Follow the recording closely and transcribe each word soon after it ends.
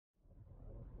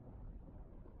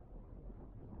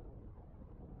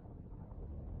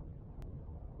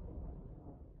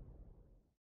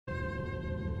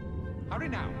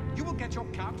now. You will get your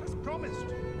count as promised.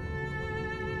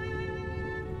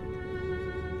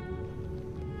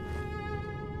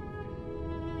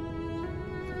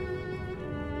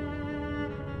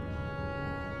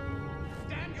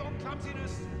 Damn your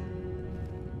clumsiness!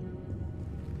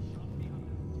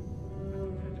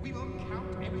 We will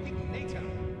count everything later.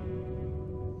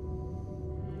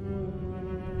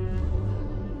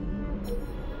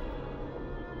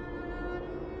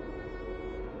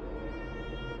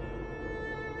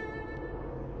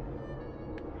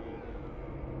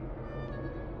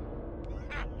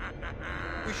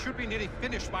 We should be nearly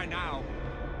finished by now.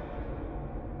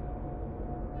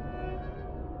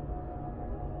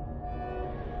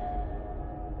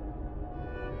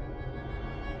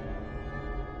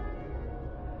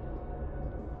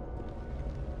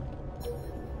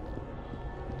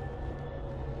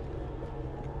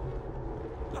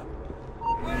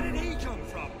 Where did he come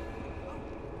from?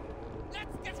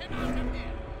 Let's get him out of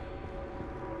here!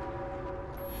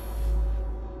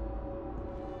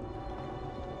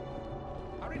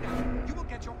 Hurry now. You will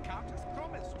get your count as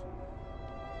promised.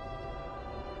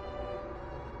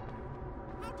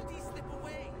 How did he slip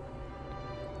away?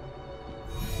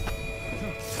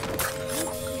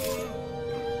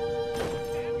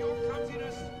 Damn your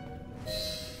clumsiness!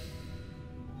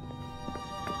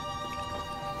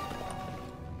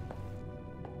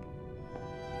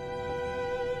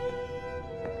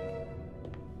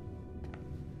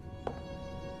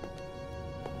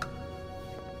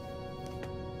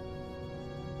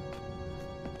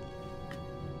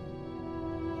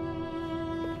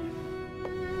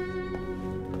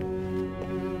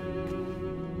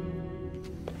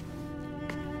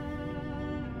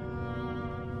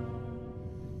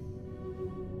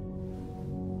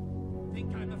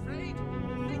 Think I'm afraid?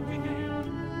 Think again.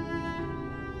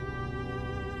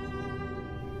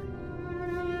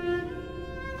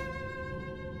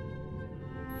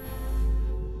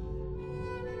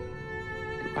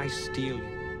 If I steal you,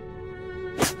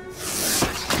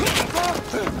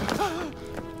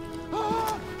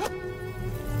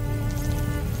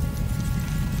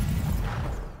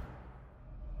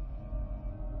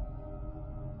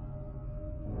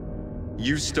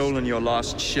 You've stolen your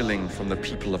last shilling from the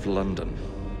people of London.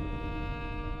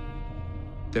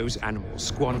 those animals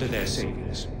squander their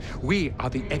savings. We are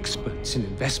the experts in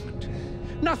investment.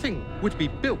 Nothing would be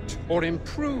built or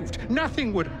improved.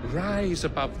 Nothing would rise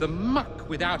above the muck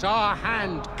without our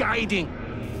hand guiding.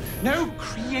 No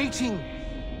creating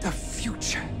the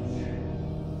future.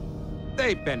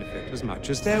 They benefit as much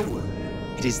as their work.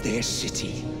 It is their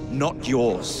city, not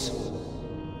yours.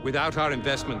 Without our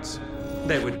investments,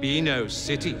 there would be no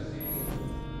city.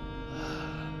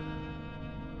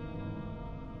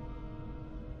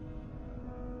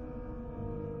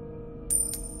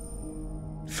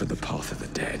 For the path of the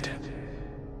dead.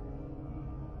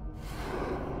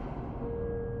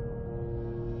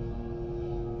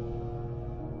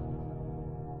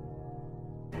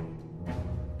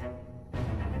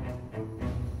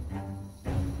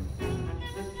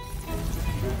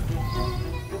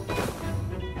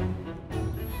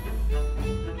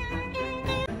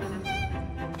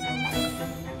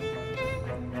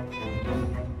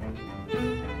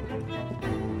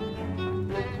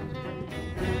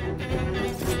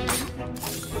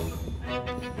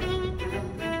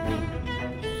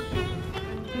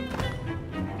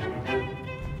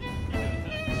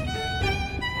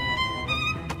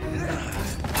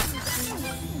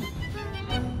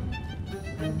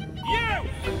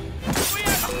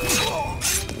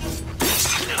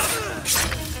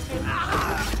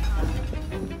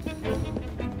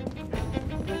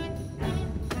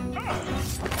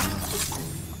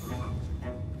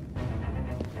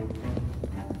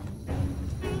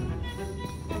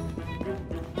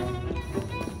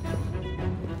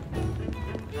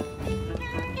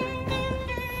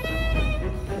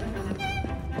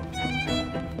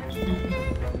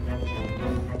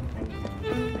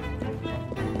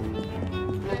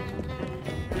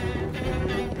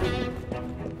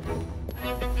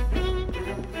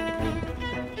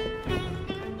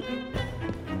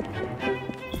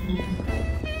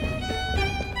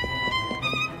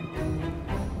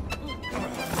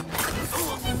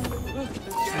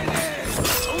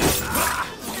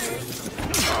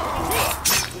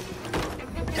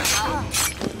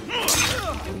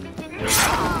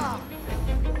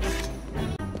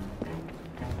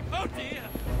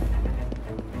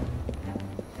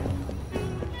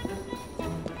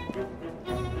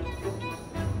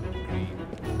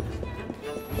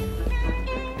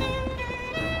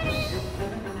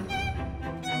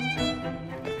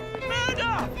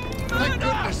 Thank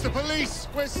goodness, the police!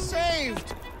 We're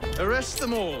saved! Arrest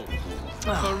them all.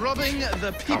 for robbing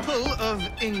the people of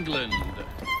England.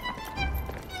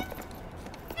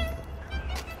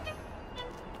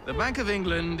 The Bank of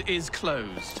England is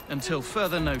closed until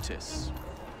further notice.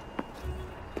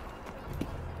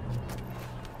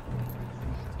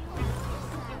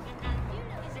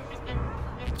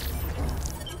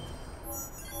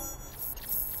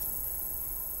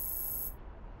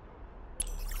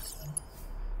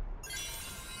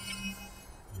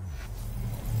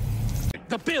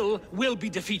 The bill will be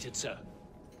defeated, sir.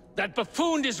 That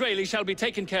buffoon Disraeli shall be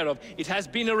taken care of. It has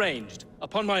been arranged,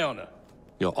 upon my honor.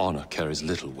 Your honor carries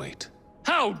little weight.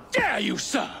 How dare you,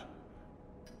 sir!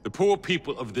 The poor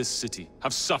people of this city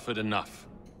have suffered enough.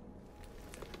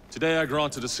 Today I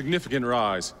granted a significant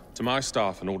rise to my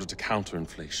staff in order to counter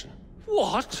inflation.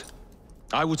 What?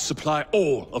 I would supply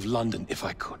all of London if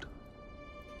I could.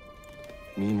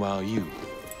 Meanwhile, you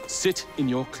sit in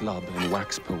your club and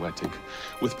wax poetic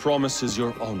with promises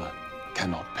your honor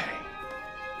cannot pay.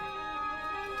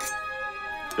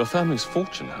 Your family's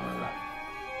fortune, however.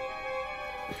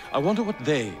 I wonder what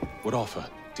they would offer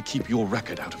to keep your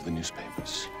record out of the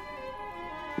newspapers.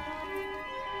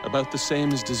 About the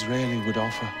same as Disraeli would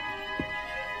offer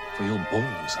for your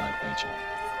balls, I'd wager.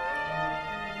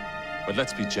 But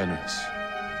let's be generous.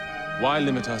 Why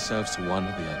limit ourselves to one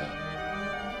or the other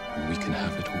when we can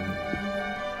have it all?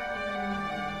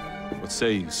 What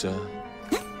say you, sir?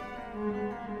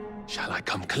 Shall I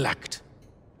come collect?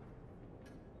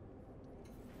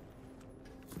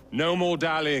 No more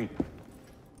dallying.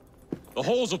 The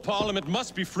halls of Parliament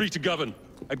must be free to govern.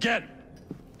 Again.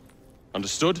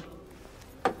 Understood?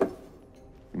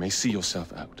 You may see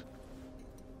yourself out.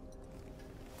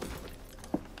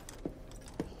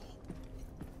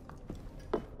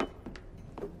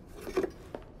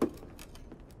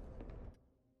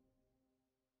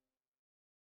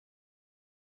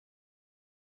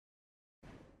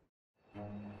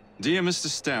 Dear Mr.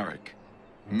 Starrick,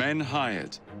 men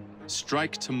hired.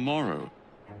 Strike tomorrow.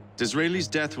 Disraeli's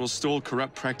death will stall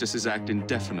Corrupt Practices Act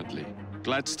indefinitely.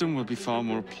 Gladstone will be far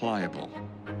more pliable.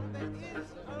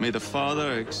 May the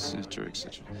father, etc.,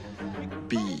 etc.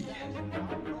 be.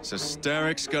 So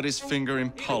Starrick's got his finger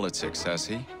in politics, has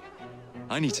he?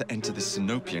 I need to enter the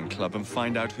Sinopian Club and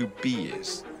find out who B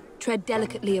is. Tread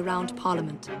delicately around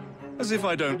Parliament. As if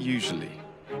I don't usually.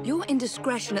 Your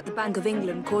indiscretion at the Bank of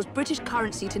England caused British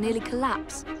currency to nearly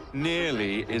collapse.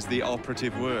 Nearly is the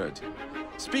operative word.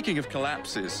 Speaking of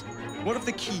collapses, what of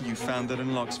the key you found that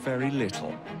unlocks very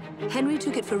little? Henry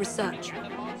took it for research.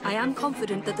 I am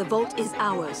confident that the vault is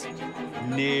ours.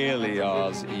 Nearly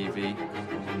ours, Evie.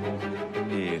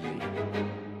 Nearly.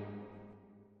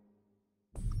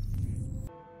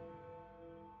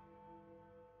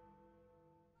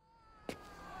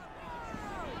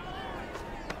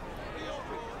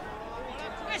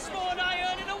 That's more than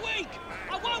I earn in a week!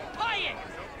 I won't pay it!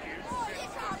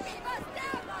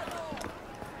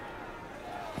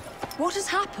 What has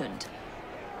happened?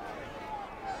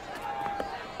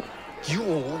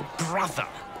 Your brother!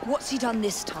 What's he done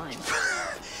this time?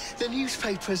 The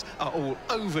newspapers are all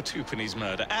over Twopenny's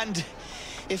murder, and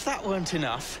if that weren't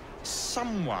enough,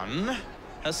 someone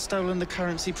has stolen the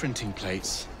currency printing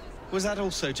plates. Was that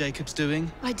also Jacob's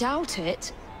doing? I doubt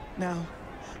it. Now,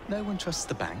 no one trusts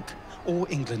the bank or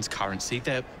England's currency.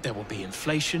 There will be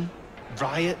inflation,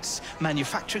 riots,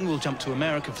 manufacturing will jump to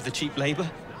America for the cheap labor.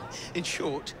 In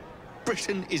short,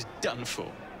 Britain is done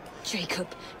for. Jacob,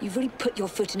 you've really put your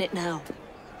foot in it now.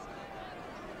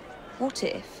 What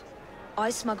if I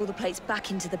smuggle the plates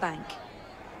back into the bank?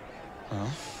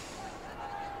 Well,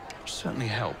 certainly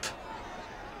help.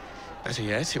 Better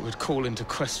yet, it would call into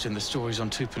question the stories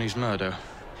on Twopenny's murder,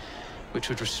 which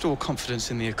would restore confidence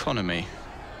in the economy.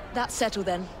 That's settled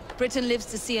then. Britain lives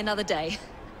to see another day.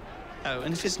 Oh,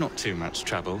 and if it's not too much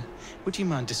trouble, would you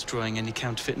mind destroying any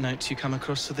counterfeit notes you come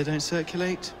across so they don't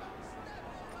circulate?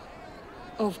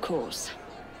 Of course.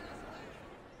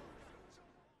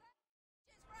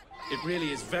 It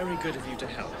really is very good of you to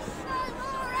help.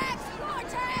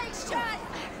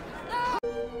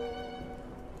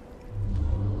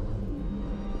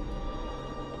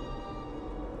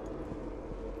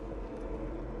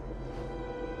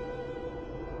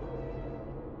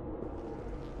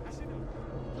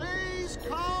 Please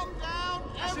calm down,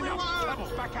 everyone! Come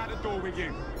on, back out the door with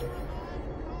you.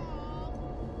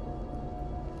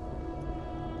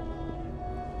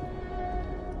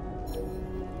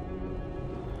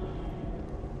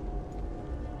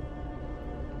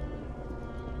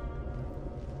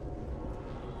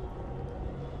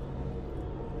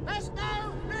 There's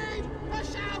no need for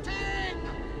shouting!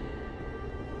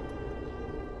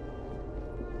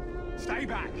 Stay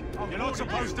back. You're not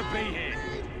supposed to be here.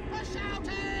 Need for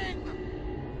shouting!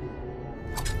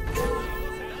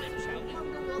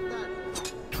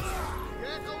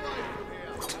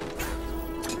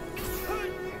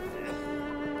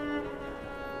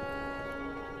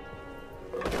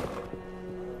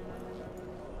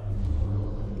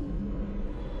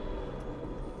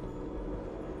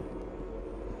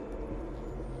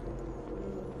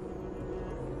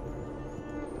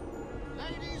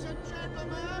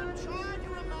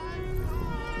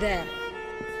 There.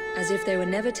 As if they were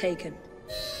never taken.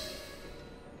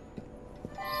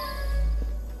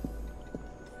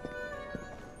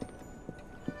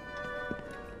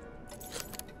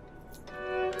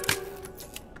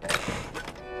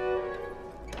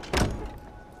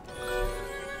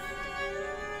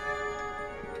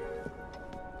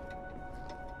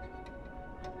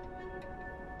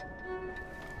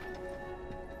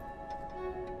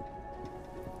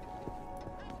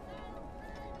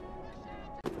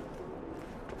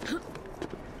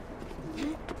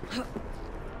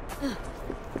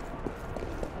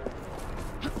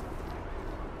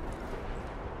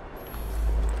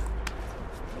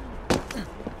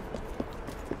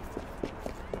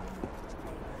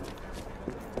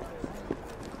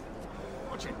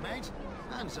 Watch it, mate.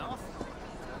 Hands off.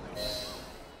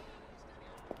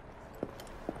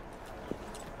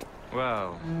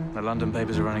 Well, the London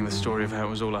papers are running the story of how it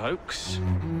was all a hoax.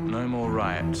 No more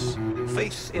riots.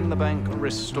 Faith in the bank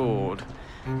restored.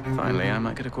 Finally, I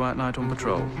might get a quiet night on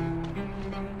patrol.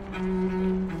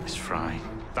 Miss Fry,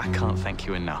 I can't thank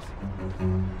you enough.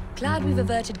 Glad we've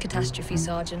averted catastrophe,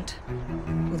 Sergeant.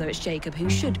 Although it's Jacob who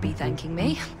should be thanking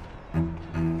me.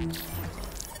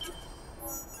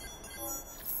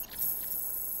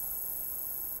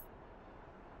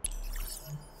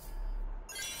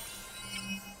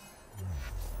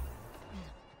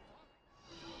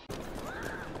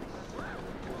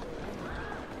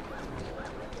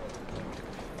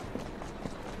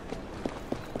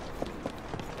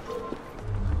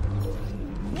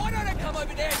 Why don't I come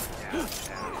over there?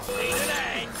 Need an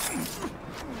hand?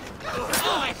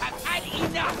 I have had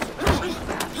enough!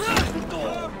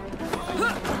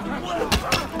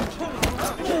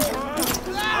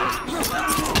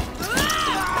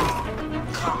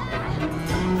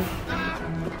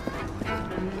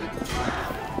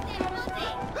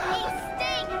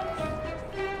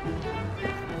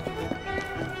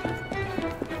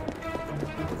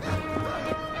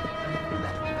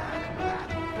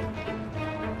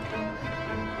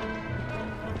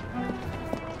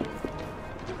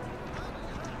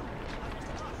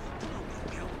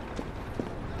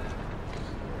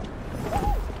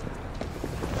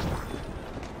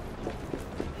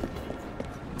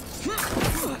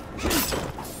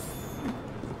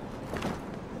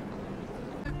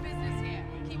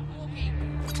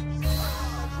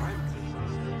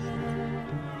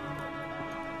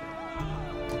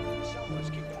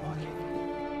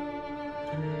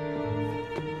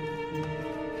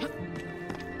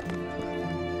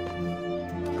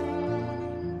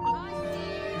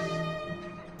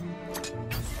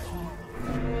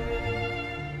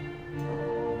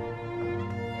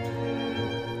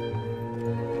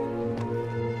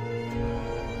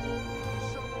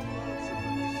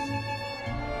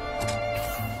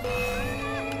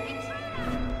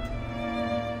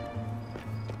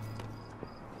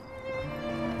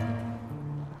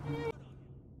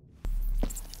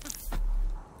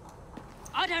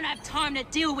 I don't have time to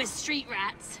deal with street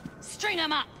rats. String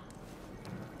them up.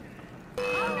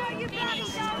 Oh no, you bloody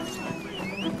don't!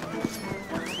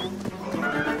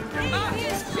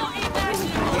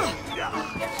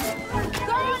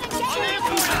 Go on and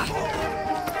get him!